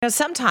Now,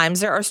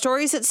 sometimes there are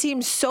stories that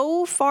seem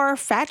so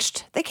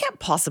far-fetched, they can't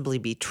possibly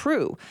be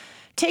true.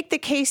 Take the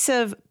case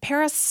of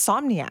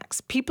parasomniacs,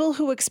 people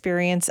who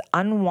experience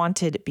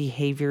unwanted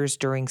behaviors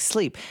during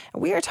sleep.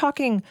 We are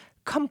talking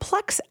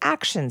complex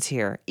actions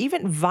here,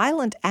 even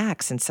violent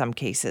acts in some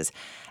cases.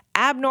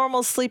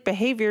 Abnormal sleep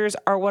behaviors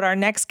are what our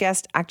next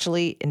guest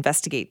actually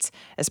investigates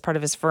as part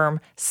of his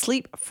firm,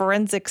 Sleep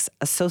Forensics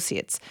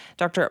Associates.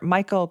 Dr.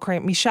 Michel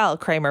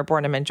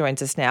Kramer-Borneman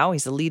joins us now.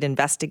 He's the lead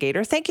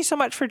investigator. Thank you so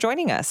much for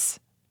joining us.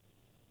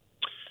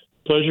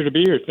 Pleasure to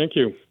be here. Thank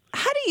you.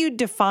 How do you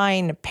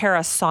define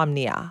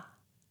parasomnia?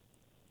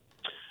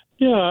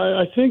 Yeah,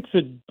 I think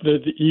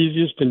the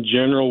easiest and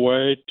general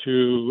way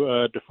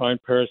to define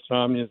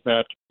parasomnia is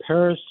that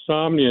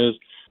parasomnias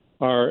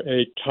are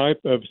a type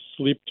of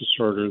sleep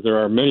disorder. There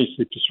are many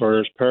sleep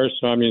disorders.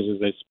 Parasomnia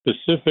is a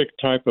specific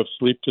type of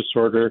sleep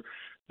disorder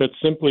that,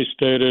 simply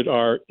stated,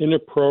 are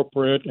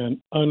inappropriate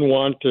and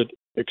unwanted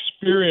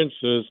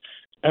experiences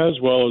as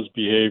well as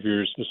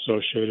behaviors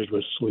associated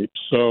with sleep.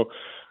 So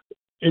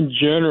in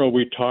general,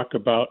 we talk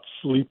about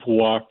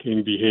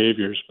sleepwalking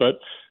behaviors, but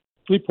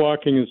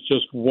sleepwalking is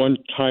just one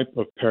type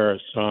of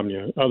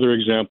parasomnia. Other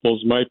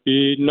examples might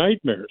be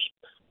nightmares.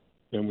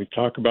 And we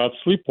talk about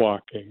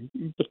sleepwalking,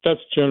 but that's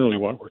generally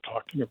what we're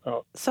talking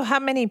about. So how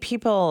many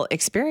people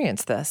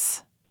experience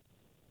this?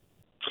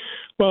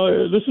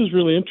 Well, this is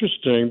really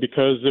interesting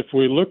because if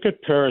we look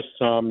at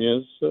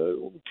parasomnias,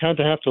 we kind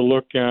of have to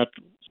look at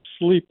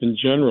sleep in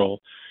general.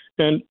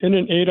 And in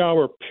an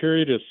 8-hour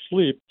period of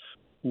sleep,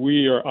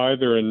 we are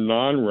either in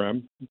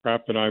non-REM,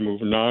 non-rapid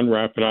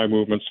eye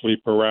movement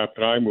sleep, or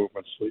rapid eye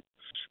movement sleep.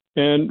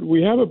 And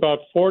we have about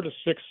 4 to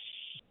 6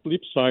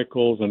 sleep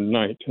cycles a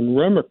night, and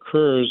REM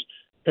occurs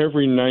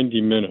every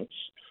 90 minutes.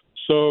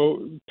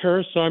 So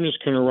parasomnias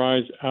can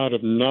arise out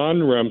of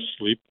non-REM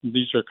sleep.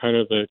 These are kind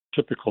of the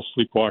typical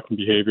sleepwalking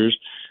behaviors.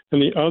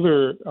 And the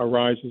other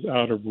arises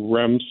out of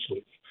REM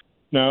sleep.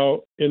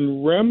 Now,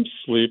 in REM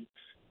sleep,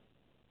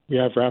 we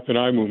have rapid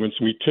eye movements.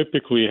 We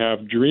typically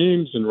have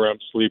dreams in REM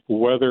sleep,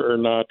 whether or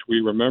not we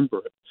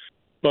remember it.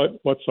 But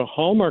what's a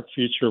hallmark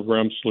feature of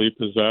REM sleep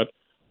is that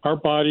our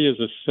body is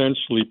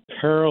essentially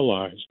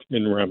paralyzed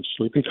in REM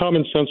sleep. And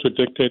common sense would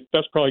dictate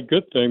that's probably a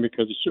good thing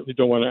because you certainly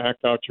don't want to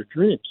act out your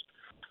dreams.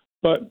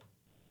 But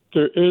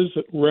there is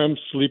REM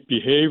sleep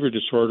behavior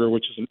disorder,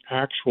 which is an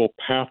actual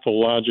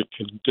pathologic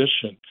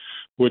condition,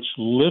 which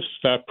lifts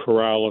that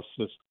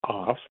paralysis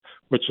off,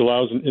 which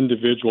allows an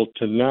individual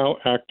to now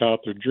act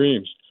out their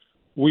dreams.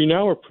 We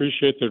now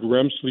appreciate that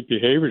REM sleep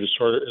behavior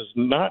disorder is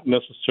not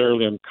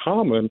necessarily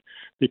uncommon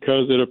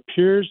because it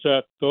appears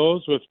that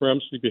those with REM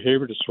sleep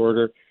behavior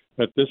disorder,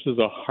 that this is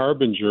a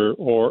harbinger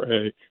or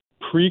a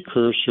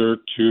precursor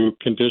to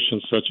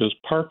conditions such as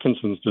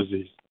Parkinson's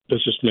disease.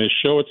 This just may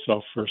show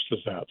itself first as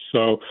that.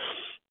 So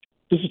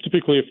this is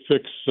typically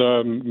affects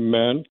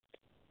men,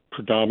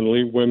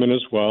 predominantly women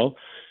as well,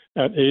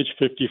 at age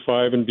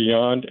 55 and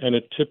beyond, and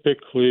it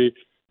typically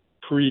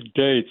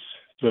predates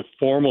the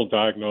formal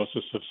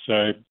diagnosis of,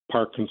 say,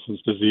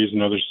 Parkinson's disease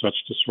and other such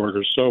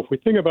disorders. So if we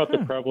think about the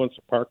prevalence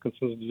of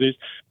Parkinson's disease,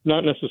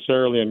 not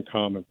necessarily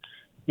uncommon.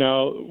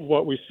 Now,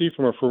 what we see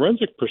from a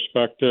forensic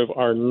perspective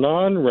are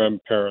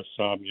non-REM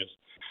parasomnias.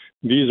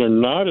 These are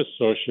not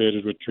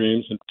associated with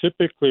dreams and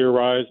typically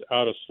arise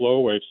out of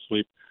slow-wave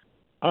sleep.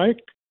 I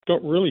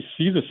don't really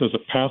see this as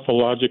a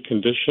pathologic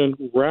condition.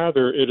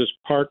 Rather, it is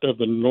part of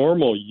the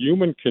normal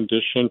human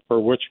condition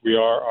for which we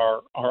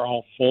are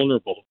all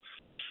vulnerable.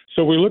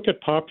 So we look at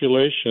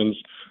populations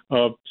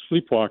of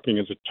sleepwalking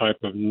as a type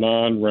of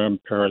non-REM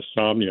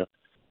parasomnia.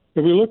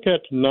 If we look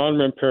at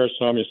non-REM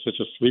parasomnia such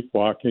as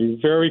sleepwalking,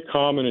 very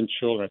common in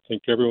children. I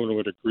think everyone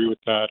would agree with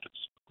that.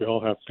 We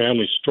all have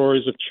family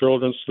stories of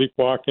children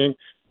sleepwalking,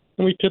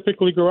 and we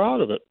typically grow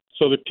out of it.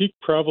 So the peak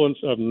prevalence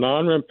of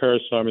non-REM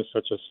parasomnia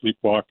such as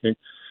sleepwalking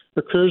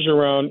occurs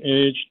around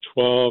age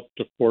 12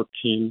 to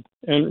 14,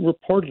 and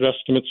reported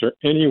estimates are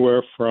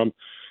anywhere from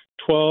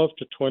 12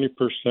 to 20%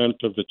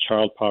 of the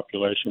child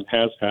population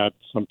has had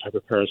some type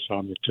of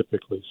parasomnia,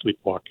 typically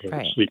sleepwalking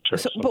or sleep terror.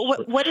 So,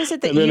 but what is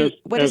it that you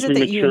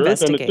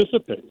investigate? Then it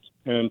dissipates,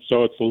 and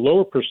so it's a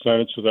lower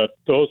percentage. So that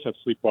those have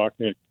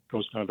sleepwalking, it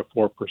goes down to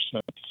 4%.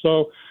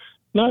 So,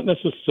 not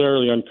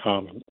necessarily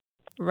uncommon.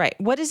 Right.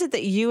 What is it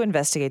that you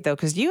investigate, though?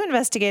 Because you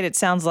investigate, it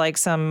sounds like,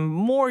 some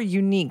more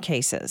unique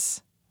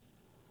cases.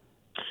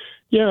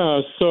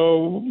 Yeah.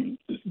 So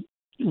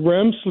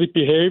REM sleep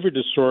behavior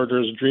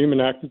disorder is dream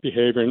and active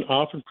behavior and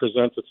often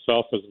presents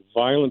itself as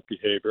violent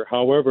behavior.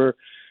 However,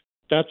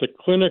 that's a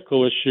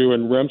clinical issue,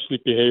 and REM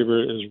sleep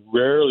behavior is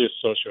rarely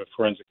associated with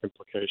forensic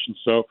implications.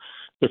 So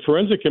the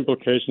forensic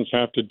implications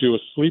have to do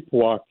with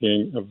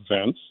sleepwalking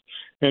events,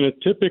 and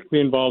it typically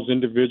involves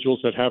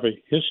individuals that have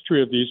a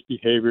history of these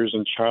behaviors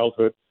in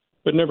childhood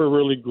but never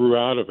really grew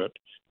out of it,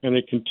 and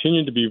they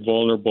continue to be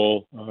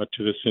vulnerable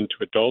to this into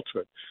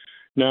adulthood.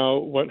 Now,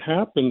 what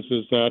happens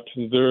is that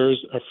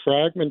there's a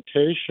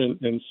fragmentation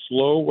in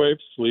slow-wave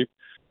sleep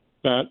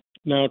that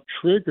now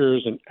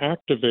triggers an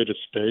activated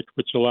state,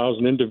 which allows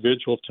an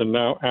individual to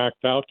now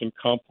act out in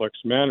complex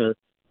manner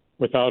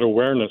without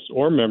awareness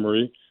or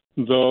memory,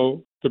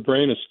 though the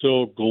brain is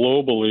still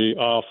globally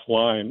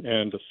offline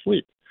and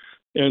asleep.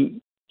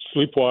 And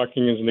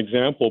sleepwalking is an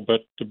example,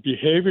 but the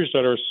behaviors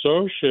that are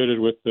associated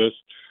with this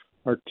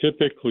are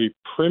typically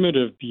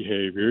primitive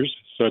behaviors,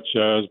 such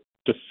as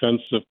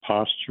defensive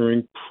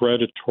posturing,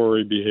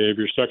 predatory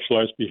behaviors,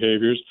 sexualized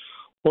behaviors,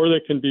 or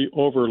they can be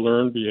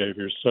overlearned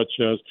behaviors, such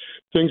as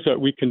things that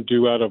we can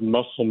do out of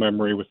muscle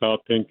memory without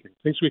thinking,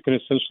 things we can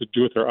essentially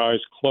do with our eyes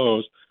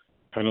closed,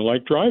 kind of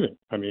like driving.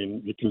 I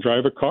mean, you can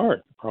drive a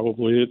car.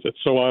 Probably it's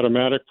so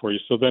automatic for you.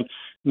 So then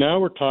now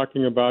we're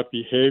talking about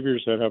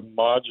behaviors that have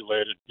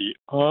modulated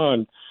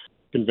beyond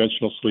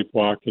conventional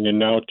sleepwalking and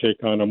now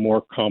take on a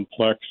more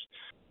complex,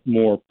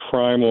 more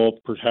primal,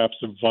 perhaps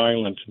a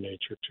violent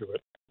nature to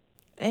it.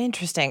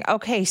 Interesting.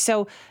 Okay,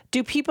 so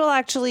do people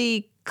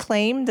actually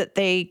claim that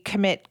they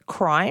commit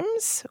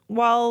crimes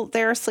while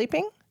they're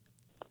sleeping?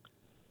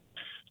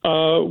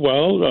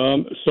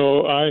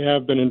 So I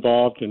have been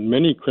involved in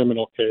many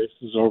criminal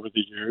cases over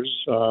the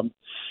years.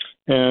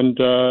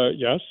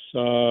 Yes,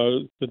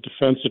 the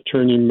defense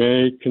attorney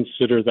may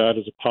consider that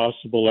as a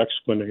possible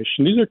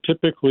explanation. These are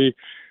typically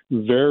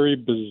very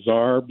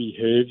bizarre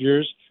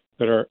behaviors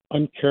that are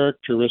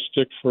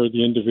uncharacteristic for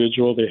the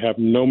individual. They have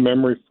no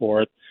memory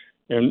for it,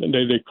 and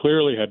they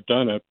clearly had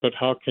done it, but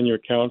how can you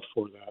account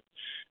for that?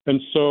 And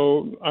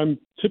so I'm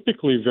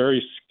typically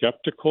very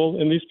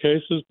skeptical in these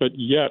cases, but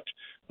yet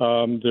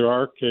there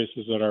are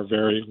cases that are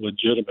very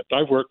legitimate.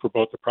 I've worked for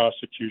both the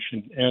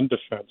prosecution and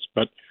defense,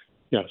 but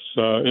yes,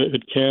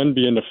 it can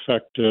be an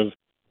effective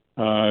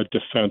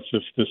defense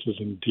if this is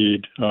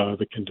indeed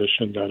the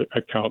condition that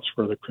accounts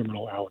for the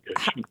criminal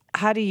allegation.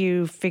 How do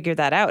you figure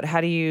that out?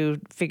 How do you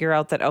figure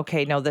out that,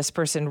 okay, no, this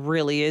person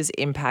really is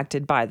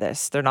impacted by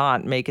this? They're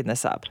not making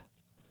this up.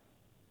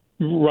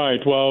 Right.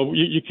 Well,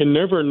 you can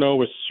never know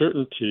with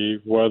certainty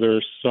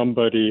whether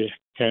somebody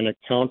can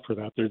account for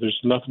that. There's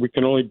nothing. We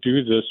can only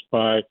do this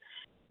by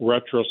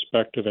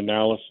retrospective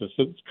analysis.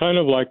 It's kind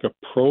of like a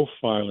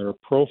profiler.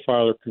 A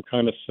profiler can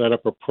kind of set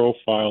up a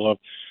profile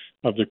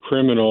of the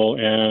criminal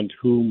and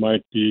who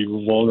might be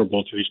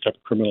vulnerable to these type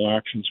of criminal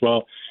actions.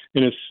 Well,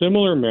 in a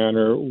similar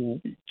manner,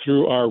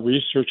 through our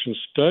research and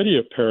study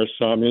of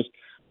parasomnias,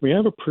 we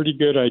have a pretty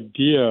good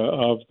idea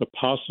of the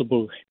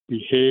possible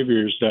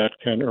behaviors that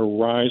can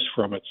arise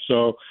from it.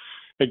 So,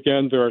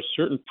 again, there are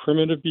certain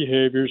primitive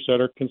behaviors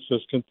that are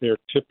consistent. They are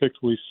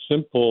typically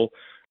simple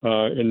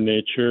in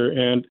nature,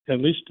 and at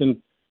least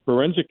in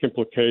forensic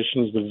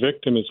implications, the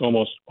victim is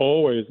almost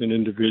always an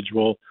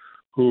individual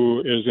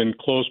who is in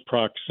close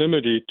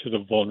proximity to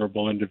the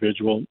vulnerable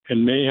individual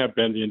and may have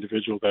been the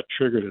individual that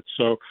triggered it.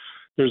 So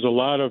there's a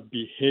lot of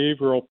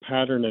behavioral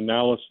pattern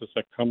analysis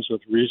that comes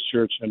with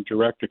research and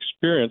direct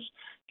experience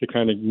to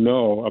kind of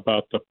know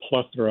about the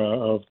plethora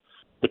of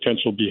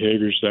potential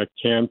behaviors that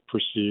can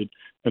proceed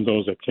and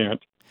those that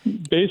can't.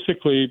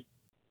 Basically,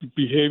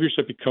 behaviors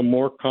that become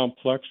more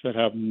complex, that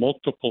have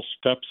multiple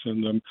steps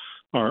in them,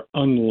 are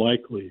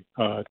unlikely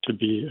to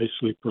be a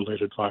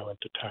sleep-related violent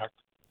attack.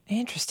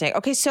 Interesting.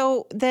 Okay,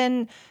 so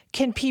then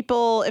can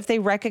people, if they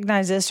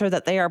recognize this or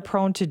that they are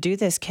prone to do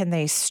this, can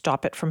they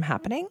stop it from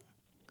happening?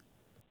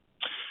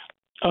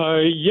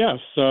 Yes.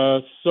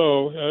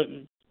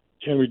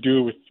 Can we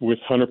do it with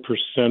 100%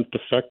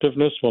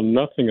 effectiveness? Well,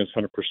 nothing is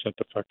 100%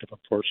 effective,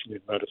 unfortunately,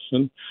 in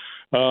medicine.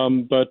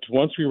 But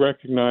once we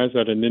recognize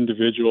that an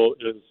individual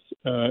is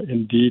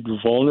indeed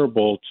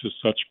vulnerable to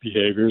such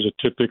behaviors, it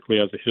typically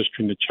has a history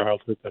in the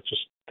childhood that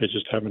they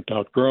just haven't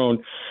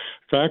outgrown.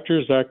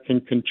 Factors that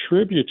can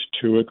contribute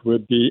to it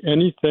would be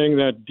anything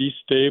that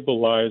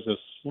destabilizes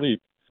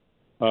sleep.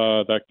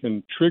 That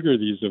can trigger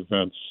these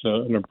events,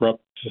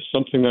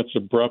 something that's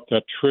abrupt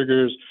that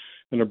triggers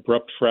an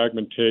abrupt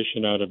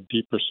fragmentation out of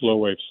deeper slow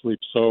wave sleep.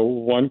 So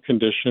one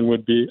condition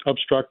would be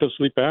obstructive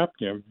sleep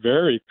apnea, a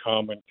very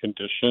common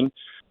condition.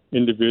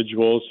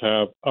 Individuals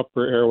have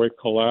upper airway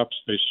collapse,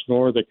 they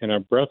snore, they can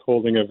have breath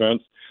holding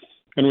events.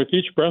 And with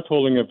each breath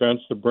holding event,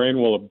 the brain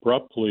will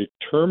abruptly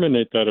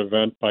terminate that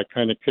event by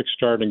kind of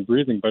kickstarting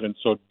breathing. But in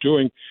so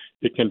doing,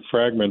 it can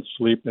fragment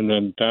sleep, and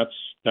then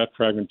that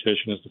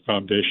fragmentation is the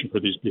foundation for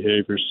these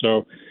behaviors.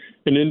 So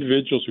in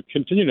individuals who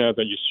continue to have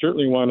that, you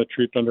certainly want to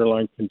treat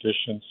underlying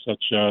conditions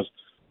such as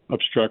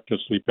obstructive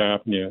sleep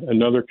apnea.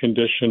 Another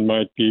condition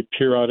might be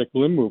periodic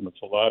limb movements.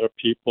 A lot of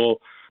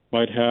people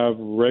might have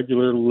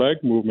regular leg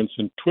movements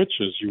and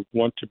twitches. You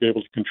want to be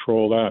able to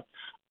control that.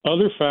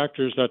 Other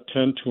factors that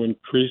tend to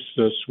increase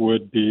this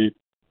would be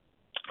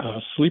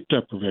sleep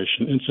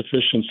deprivation,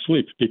 insufficient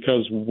sleep,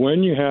 because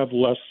when you have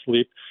less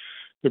sleep,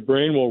 the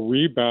brain will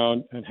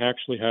rebound and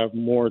actually have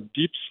more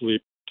deep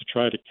sleep to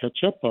try to catch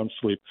up on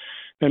sleep.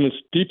 And it's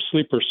deep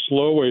sleep or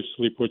slow wave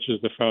sleep, which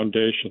is the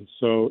foundation.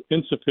 So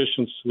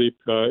insufficient sleep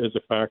is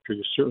a factor.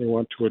 You certainly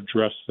want to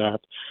address that.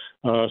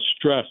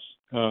 Stress,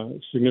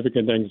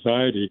 significant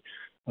anxiety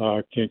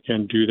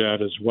can do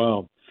that as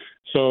well.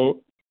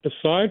 So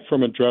aside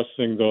from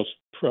addressing those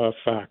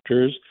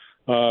factors,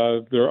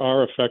 there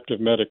are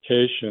effective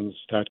medications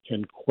that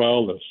can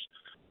quell this.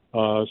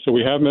 So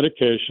we have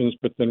medications,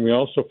 but then we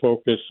also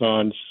focus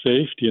on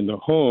safety in the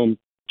home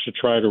to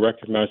try to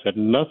recognize that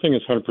nothing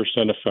is 100%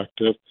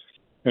 effective,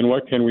 and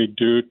what can we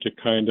do to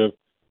kind of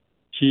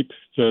keep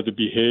the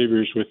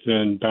behaviors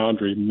within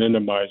boundary,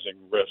 minimizing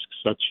risks,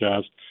 such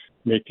as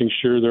making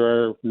sure there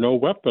are no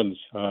weapons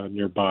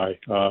nearby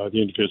the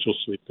individual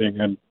sleeping.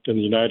 And in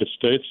the United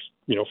States,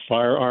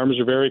 firearms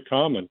are very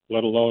common,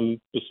 let alone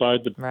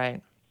beside the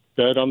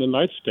bed on the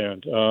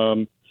nightstand.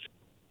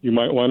 You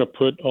might want to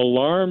put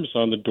alarms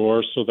on the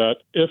door so that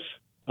if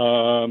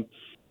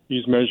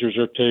these measures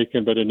are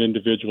taken, but an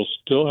individual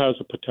still has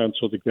a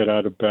potential to get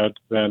out of bed,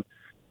 then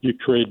you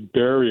create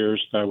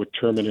barriers that would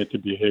terminate the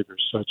behavior,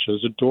 such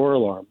as a door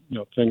alarm,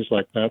 things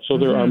like that. So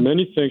there are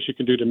many things you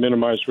can do to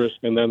minimize risk,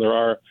 and then there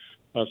are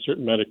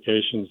certain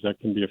medications that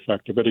can be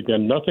effective. But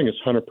again, nothing is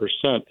 100%.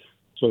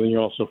 So then you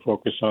also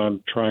focus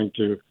on trying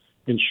to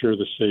ensure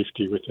the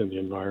safety within the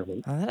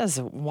environment. Oh, that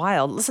is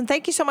wild. Listen,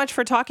 thank you so much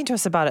for talking to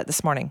us about it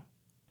this morning.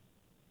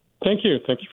 Thank you. Thank you